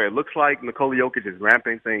where it looks like Nikola Jokic is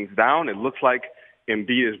ramping things down. It looks like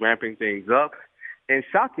Embiid is ramping things up. And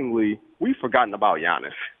shockingly, we've forgotten about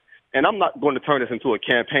Giannis. And I'm not going to turn this into a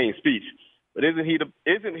campaign speech, but isn't he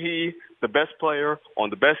the best player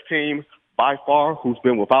on the best team by far who's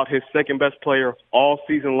been without his second best player all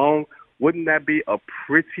season long? Wouldn't that be a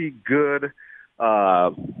pretty good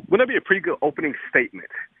opening statement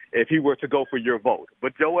if he were to go for your vote?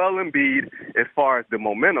 But Joel Embiid, as far as the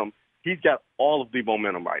momentum, he's got all of the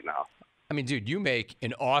momentum right now. I mean, dude, you make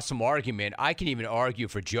an awesome argument. I can even argue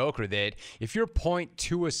for Joker that if you're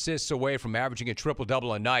 0.2 assists away from averaging a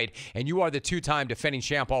triple-double a night and you are the two-time defending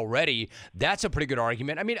champ already, that's a pretty good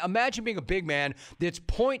argument. I mean, imagine being a big man that's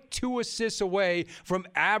 0.2 assists away from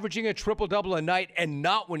averaging a triple-double a night and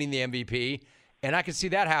not winning the MVP. And I can see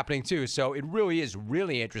that happening, too. So it really is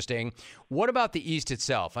really interesting. What about the East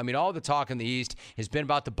itself? I mean, all the talk in the East has been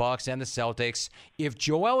about the Bucks and the Celtics. If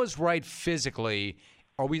Joel is right physically,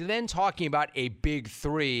 are we then talking about a big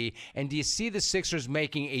three? And do you see the Sixers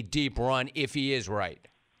making a deep run if he is right?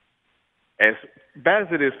 As bad as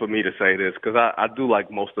it is for me to say this, because I do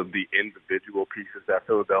like most of the individual pieces that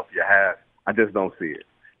Philadelphia has, I just don't see it.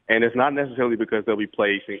 And it's not necessarily because they'll be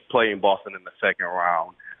playing Boston in the second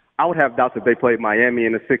round. I would have doubts if they played Miami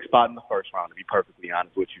in the sixth spot in the first round, to be perfectly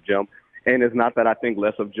honest with you, Jim. And it's not that I think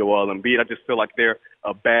less of Joel Embiid. I just feel like they're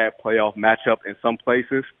a bad playoff matchup in some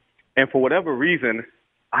places. And for whatever reason,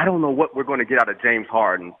 I don't know what we're going to get out of James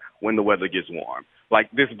Harden when the weather gets warm.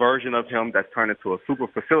 Like this version of him that's turned into a super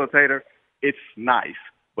facilitator, it's nice,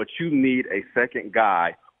 but you need a second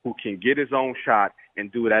guy who can get his own shot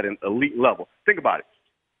and do it at an elite level. Think about it.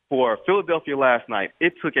 For Philadelphia last night,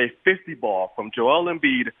 it took a 50 ball from Joel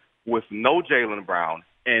Embiid with no Jaylen Brown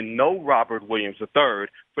and no Robert Williams III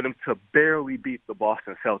for them to barely beat the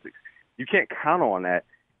Boston Celtics. You can't count on that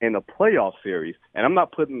in a playoff series. And I'm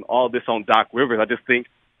not putting all this on Doc Rivers. I just think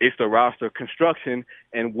it's the roster construction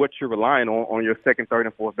and what you're relying on your second, third,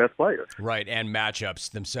 and fourth best players. Right, and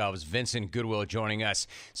matchups themselves. Vincent Goodwill joining us.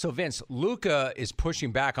 So, Vince, Luka is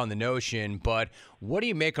pushing back on the notion, but what do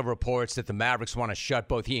you make of reports that the Mavericks want to shut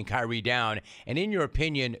both he and Kyrie down? And in your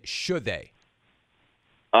opinion, should they?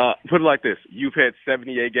 Put it like this. You've had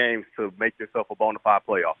 78 games to make yourself a bona fide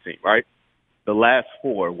playoff team, right? The last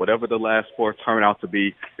four, whatever the last four turn out to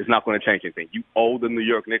be, is not going to change anything. You owe the New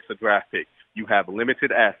York Knicks a draft pick. You have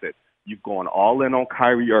limited assets. You've gone all in on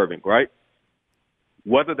Kyrie Irving, right?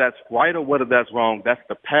 Whether that's right or whether that's wrong, that's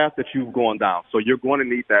the path that you've gone down. So you're going to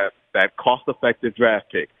need that cost-effective draft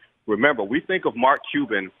pick. Remember, we think of Mark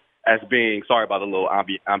Cuban as being, sorry about the little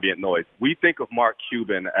ambient noise, we think of Mark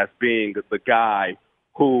Cuban as being the guy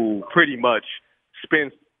who pretty much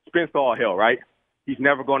spins all hell, right? He's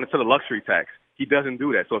never gone into the luxury tax. He doesn't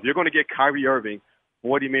do that. So if you're going to get Kyrie Irving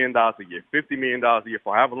 $40 million a year, $50 million a year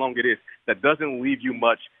for however long it is, that doesn't leave you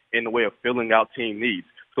much in the way of filling out team needs.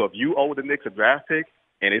 So if you owe the Knicks a draft pick,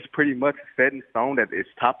 and it's pretty much set in stone that it's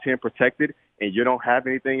top 10 protected and you don't have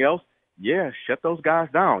anything else, yeah, shut those guys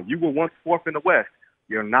down. You were once fourth in the West.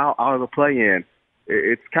 You're now out of the play-in.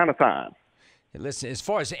 It's kind of time. Hey, listen, as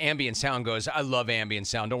far as ambient sound goes, I love ambient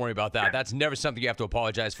sound. Don't worry about that. That's never something you have to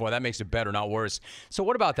apologize for. That makes it better, not worse. So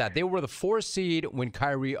what about that? They were the 4th seed when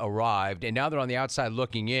Kyrie arrived, and now they're on the outside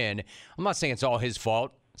looking in. I'm not saying it's all his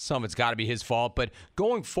fault. Some of it's got to be his fault. But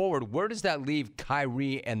going forward, where does that leave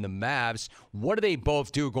Kyrie and the Mavs? What do they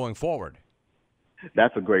both do going forward?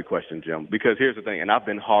 That's a great question, Jim, because here's the thing, and I've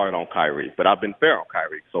been hard on Kyrie, but I've been fair on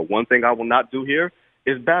Kyrie. So one thing I will not do here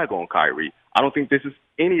is bag on Kyrie. I don't think this is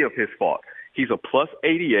any of his fault. He's a plus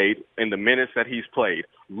 88 in the minutes that he's played.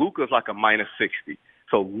 Luka's like a minus 60.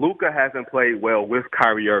 So Luka hasn't played well with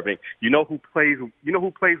Kyrie Irving. You know who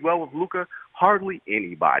plays well with Luka? Hardly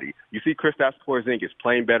anybody. You see Kristaps Porzingis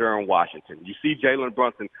playing better in Washington. You see Jalen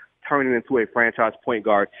Brunson turning into a franchise point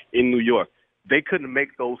guard in New York. They couldn't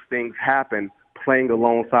make those things happen playing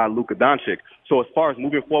alongside Luka Doncic. So as far as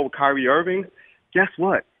moving forward with Kyrie Irving, guess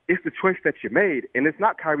what? It's the choice that you made, and it's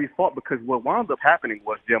not Kyrie's fault because what wound up happening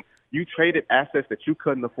was, Jim, you traded assets that you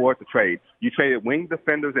couldn't afford to trade. You traded wing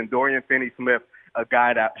defenders and Dorian Finney-Smith, a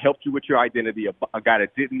guy that helped you with your identity, a guy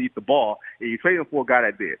that didn't need the ball, and you traded him for a guy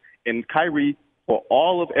that did. And Kyrie, for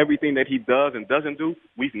all of everything that he does and doesn't do,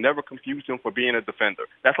 we've never confused him for being a defender.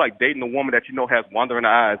 That's like dating a woman that you know has wandering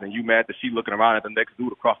eyes and you mad that she's looking around at the next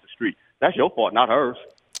dude across the street. That's your fault, not hers.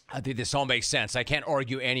 I think this all makes sense. I can't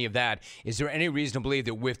argue any of that. Is there any reason to believe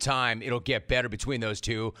that with time it'll get better between those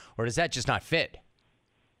two, or does that just not fit?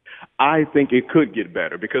 I think it could get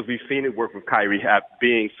better because we've seen it work with Kyrie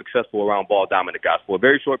being successful around ball-dominant guys. For a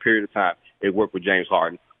very short period of time, it worked with James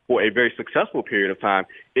Harden. For a very successful period of time,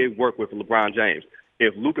 it worked with LeBron James.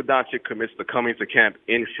 If Luka Doncic commits to coming to camp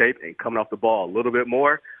in shape and coming off the ball a little bit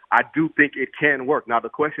more, I do think it can work. Now, the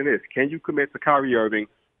question is, can you commit to Kyrie Irving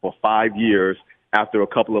for 5 years after a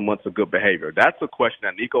couple of months of good behavior? That's a question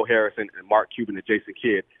that Nico Harrison and Mark Cuban and Jason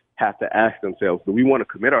Kidd have to ask themselves. Do we want to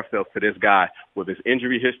commit ourselves to this guy with his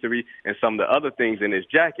injury history and some of the other things in his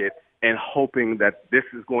jacket and hoping that this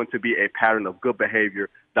is going to be a pattern of good behavior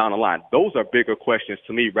down the line? Those are bigger questions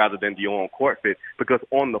to me rather than the on-court fit, because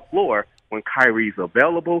on the floor, when Kyrie's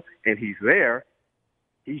available and he's there,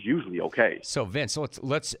 he's usually okay. So, Vince,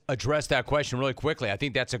 let's address that question really quickly. I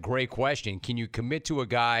think that's a great question. Can you commit to a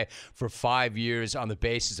guy for 5 years on the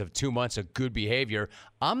basis of 2 months of good behavior?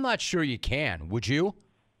 I'm not sure you can. Would you?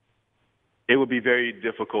 It would be very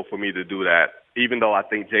difficult for me to do that, even though I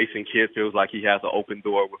think Jason Kidd feels like he has an open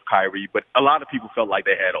door with Kyrie. But a lot of people felt like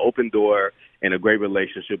they had an open door and a great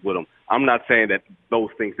relationship with him. I'm not saying that those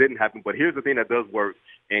things didn't happen, but here's the thing that does work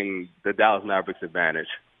in the Dallas Mavericks' advantage.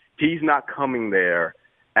 He's not coming there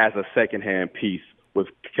as a secondhand piece with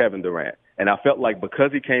Kevin Durant. And I felt like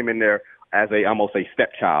because he came in there as almost a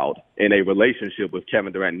stepchild in a relationship with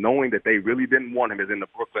Kevin Durant, knowing that they really didn't want him as in the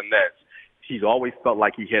Brooklyn Nets, he's always felt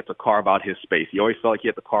like he had to carve out his space. He always felt like he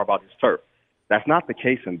had to carve out his turf. That's not the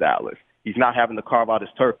case in Dallas. He's not having to carve out his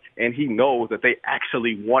turf, and he knows that they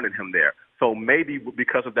actually wanted him there. So maybe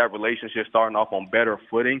because of that relationship starting off on better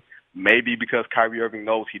footing, maybe because Kyrie Irving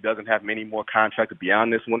knows he doesn't have many more contracts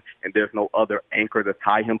beyond this one and there's no other anchor to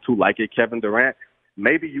tie him to like a Kevin Durant,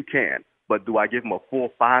 maybe you can. But do I give him a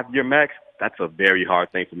full 5-year max? That's a very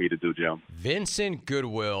hard thing for me to do, Jim. Vincent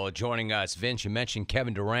Goodwill joining us. Vince, you mentioned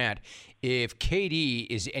Kevin Durant. If KD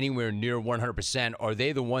is anywhere near 100%, are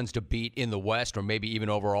they the ones to beat in the West or maybe even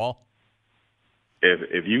overall?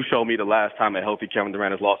 If you show me the last time a healthy Kevin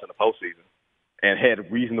Durant has lost in the postseason and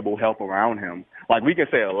had reasonable help around him, like we can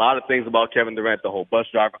say a lot of things about Kevin Durant, the whole bus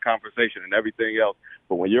driver conversation and everything else,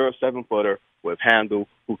 but when you're a 7-footer with handle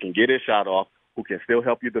who can get his shot off, who can still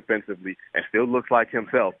help you defensively and still looks like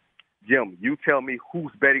himself, Jim, you tell me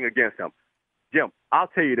who's betting against him. Jim, I'll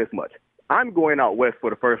tell you this much. I'm going out west for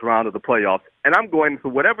the first round of the playoffs, and I'm going to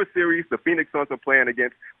whatever series the Phoenix Suns are playing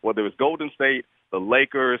against, whether it's Golden State, the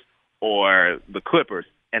Lakers, or the Clippers,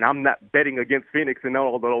 and I'm not betting against Phoenix in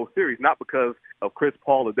all of those series, not because of Chris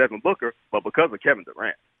Paul or Devin Booker, but because of Kevin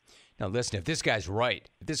Durant. Now, listen, if this guy's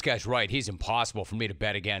right, he's impossible for me to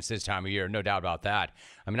bet against this time of year, no doubt about that.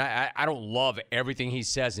 I mean, I don't love everything he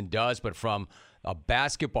says and does, but from a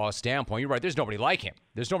basketball standpoint, you're right, there's nobody like him.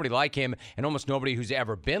 There's nobody like him and almost nobody who's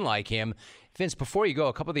ever been like him. Vince, before you go,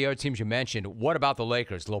 a couple of the other teams you mentioned, what about the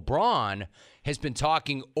Lakers? LeBron has been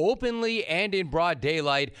talking openly and in broad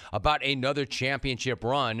daylight about another championship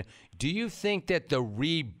run. Do you think that the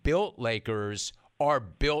rebuilt Lakers are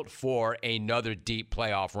built for another deep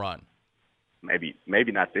playoff run?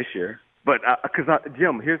 Maybe not this year. But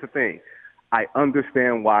Jim, here's the thing. I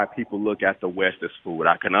understand why people look at the West as food.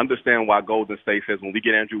 I can understand why Golden State says when we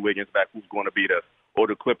get Andrew Wiggins back, who's going to beat us? or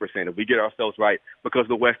the Clippers saying if we get ourselves right because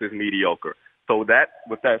the West is mediocre. So with that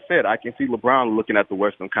said, I can see LeBron looking at the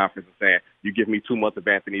Western Conference and saying, you give me 2 months of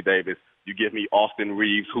Anthony Davis, you give me Austin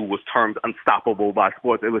Reeves, who was termed unstoppable by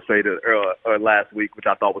Sports Illustrated last week, which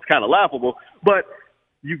I thought was kind of laughable. But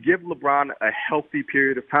you give LeBron a healthy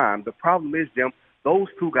period of time. The problem is, Jim, those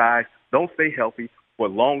two guys don't stay healthy for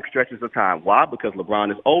long stretches of time. Why? Because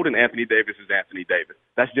LeBron is old and Anthony Davis is Anthony Davis.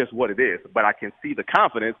 That's just what it is. But I can see the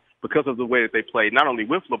confidence because of the way that they played, not only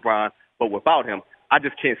with LeBron, but without him. I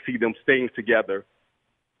just can't see them staying together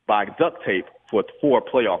by duct tape for 4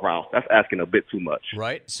 playoff rounds. That's asking a bit too much.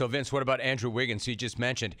 Right. So, Vince, what about Andrew Wiggins, who you just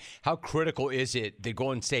mentioned? How critical is it that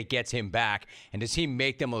Golden State gets him back, and does he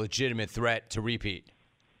make them a legitimate threat to repeat?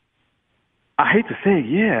 I hate to say it,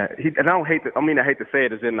 yeah. I hate to say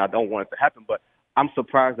it as in I don't want it to happen, but I'm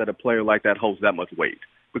surprised that a player like that holds that much weight.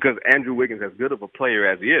 Because Andrew Wiggins, as good of a player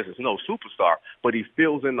as he is no superstar, but he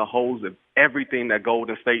fills in the holes of everything that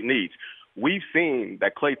Golden State needs. We've seen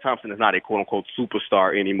that Klay Thompson is not a quote-unquote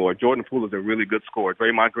superstar anymore. Jordan Poole is a really good scorer.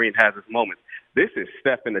 Draymond Green has his moments. This is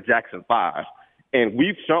Steph in the Jackson 5. And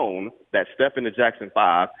we've shown that Steph in the Jackson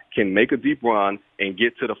 5 can make a deep run and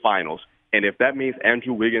get to the finals. And if that means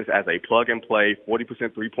Andrew Wiggins as a plug-and-play,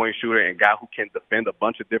 40% three-point shooter and guy who can defend a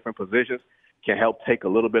bunch of different positions, can help take a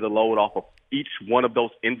little bit of load off of each one of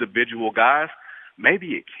those individual guys,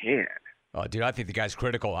 maybe it can. Oh, dude, I think the guy's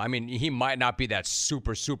critical. I mean, he might not be that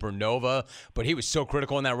supernova, but he was so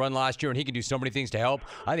critical in that run last year, and he can do so many things to help.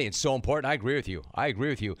 I think it's so important. I agree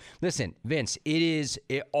with you. Listen, Vince, it is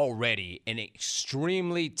already an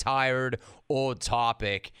extremely tired old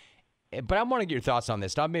topic, but I want to get your thoughts on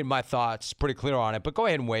this. I've made my thoughts pretty clear on it, but go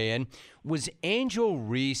ahead and weigh in. Was Angel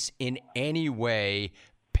Reese in any way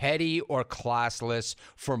petty or classless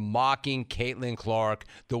for mocking Caitlin Clark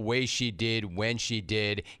the way she did when she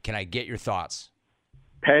did? Can I get your thoughts?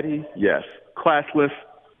 Petty, yes. Classless,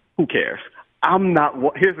 who cares?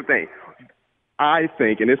 Here's the thing. I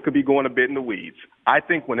think, and this could be going a bit in the weeds, I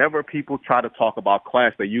think whenever people try to talk about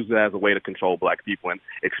class, they use it as a way to control black people and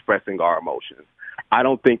expressing our emotions. I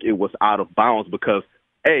don't think it was out of bounds because,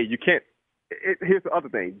 hey, you can't here's the other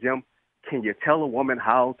thing, Jim. Can you tell a woman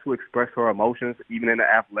how to express her emotions, even in an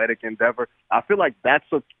athletic endeavor? I feel like that's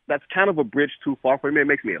kind of a bridge too far for me. It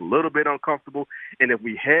makes me a little bit uncomfortable. And if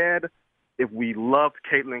we loved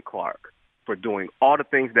Caitlin Clark for doing all the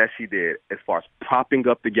things that she did as far as propping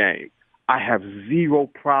up the game, I have zero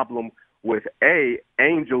problem with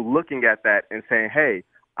Angel looking at that and saying, hey,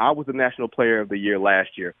 I was the National Player of the Year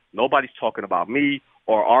last year. Nobody's talking about me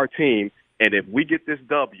or our team. And if we get this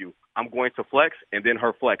W, I'm going to flex, and then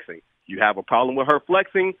her flexing. You have a problem with her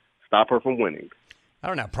flexing, stop her from winning. I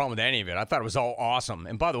don't have a problem with any of it. I thought it was all awesome.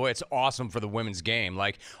 And by the way, it's awesome for the women's game.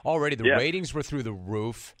 Like, already the ratings were through the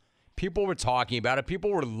roof. People were talking about it. People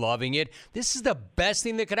were loving it. This is the best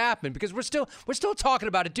thing that could happen because we're still talking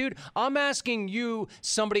about it. Dude, I'm asking you,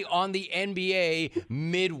 somebody on the NBA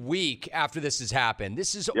midweek after this has happened.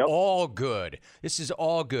 This is all good. This is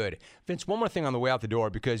all good. Vince, one more thing on the way out the door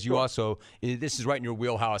because you also, this is right in your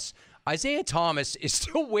wheelhouse. Isaiah Thomas is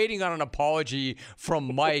still waiting on an apology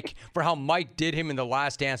from Mike for how Mike did him in the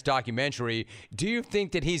Last Dance documentary. Do you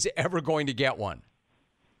think that he's ever going to get one?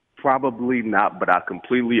 Probably not, but I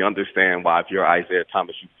completely understand why if you're Isaiah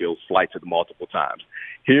Thomas, you feel slighted multiple times.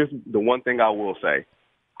 Here's the one thing I will say.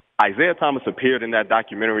 Isaiah Thomas appeared in that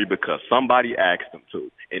documentary because somebody asked him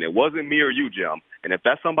to, and it wasn't me or you, Jim. And if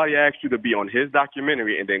that somebody asked you to be on his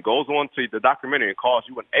documentary and then goes on to the documentary and calls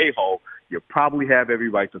you an a-hole, you probably have every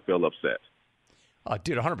right to feel upset. Oh,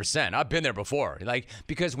 dude, 100%. I've been there before. Like,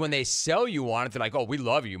 because when they sell you on it, they're like, oh, we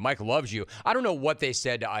love you. Mike loves you. I don't know what they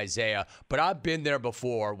said to Isaiah, but I've been there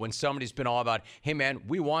before when somebody's been all about, hey, man,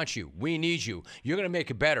 we want you. We need you. You're going to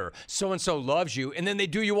make it better. So-and-so loves you. And then they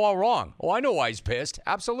do you all wrong. Oh, I know why he's pissed.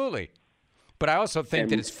 Absolutely. But I also think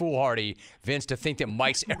that it's foolhardy, Vince, to think that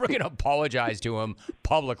Mike's ever going to apologize to him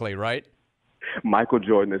publicly, right? Michael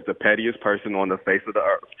Jordan is the pettiest person on the face of the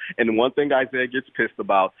earth. And the one thing Isaiah gets pissed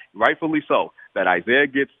about, rightfully so, that Isaiah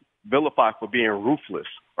gets vilified for being ruthless,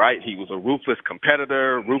 right? He was a ruthless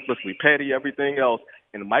competitor, ruthlessly petty, everything else.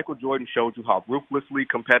 And Michael Jordan showed you how ruthlessly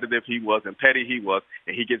competitive he was and petty he was,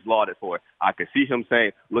 and he gets lauded for it. I could see him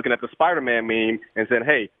saying, looking at the Spider-Man meme and saying,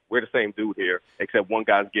 hey, we're the same dude here, except one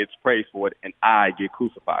guy gets praised for it and I get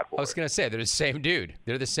crucified for it. I was going to say, they're the same dude.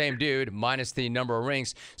 They're the same dude, minus the number of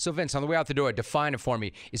rings. So, Vince, on the way out the door, define it for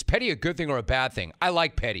me. Is petty a good thing or a bad thing? I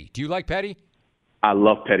like petty. Do you like petty? I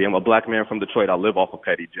love petty. I'm a black man from Detroit. I live off of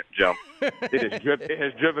petty, Jim. It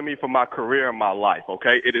has driven me for my career and my life,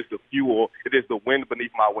 okay? It is the fuel. It is the wind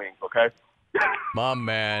beneath my wings, okay? My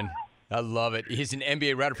man. I love it. He's an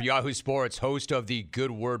NBA writer for Yahoo Sports, host of the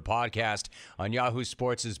Good Word podcast on Yahoo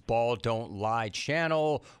Sports' Ball Don't Lie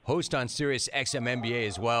channel, host on Sirius XM NBA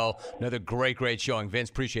as well. Another great showing. Vince,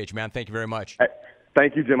 appreciate you, man. Thank you very much. Hey,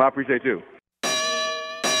 thank you, Jim. I appreciate you.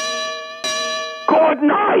 Good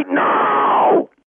night now.